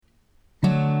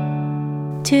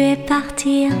Tu es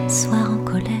parti un soir en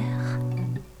colère.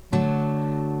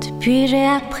 Depuis j'ai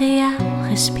appris à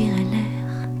respirer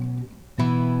l'air.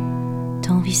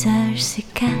 Ton visage s'est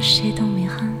caché dans mes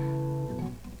reins.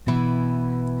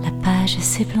 La page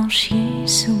s'est blanchie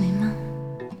sous mes mains.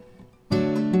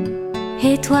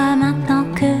 Et toi maintenant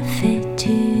que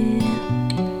fais-tu?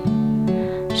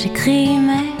 J'écris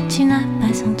mais tu n'as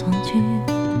pas entendu.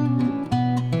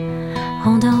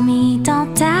 Endormi dans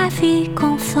ta vie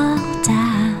confortable,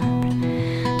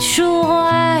 tu joues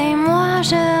roi et moi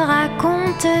je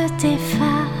raconte tes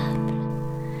fables.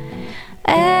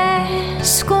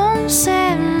 Est-ce qu'on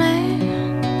s'aimait?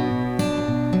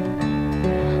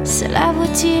 Cela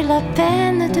vaut-il la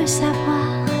peine de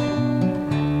savoir?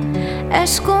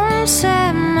 Est-ce qu'on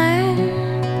s'aimait?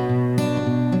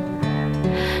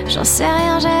 J'en sais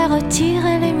rien, j'ai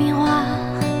retiré les miroirs.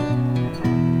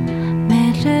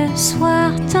 Le soir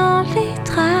dans les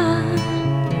draps,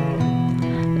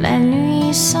 la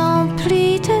nuit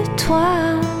s'emplit de toi.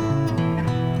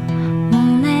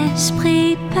 Mon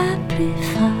esprit bat plus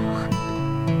fort.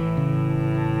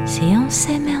 Si on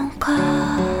s'aimait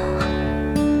encore.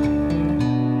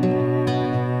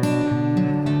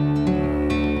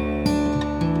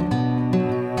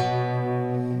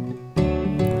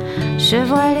 Je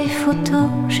vois les photos,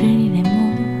 je lis les mots.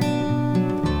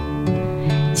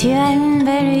 Tu as une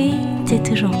belle vie, t'es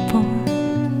toujours beau.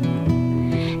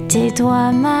 Tes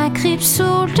doigts m'agrippent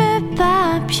sous le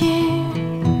papier.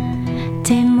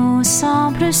 Tes mots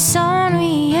semblent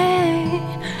s'ennuyer.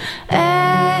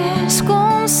 Est-ce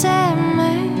qu'on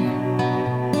s'aimait?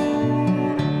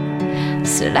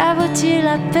 Cela vaut-il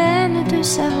la peine de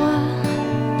savoir?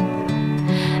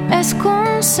 Est-ce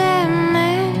qu'on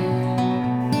s'aimait?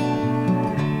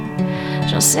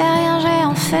 J'en sais rien, j'ai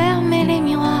enfermé les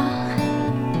miroirs.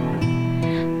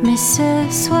 Mais ce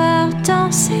soir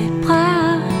dans ses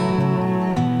bras,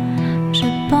 je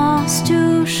pense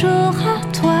toujours à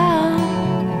toi.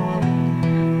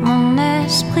 Mon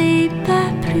esprit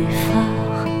bat plus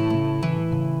fort.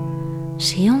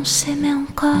 Si on s'aimait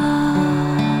encore.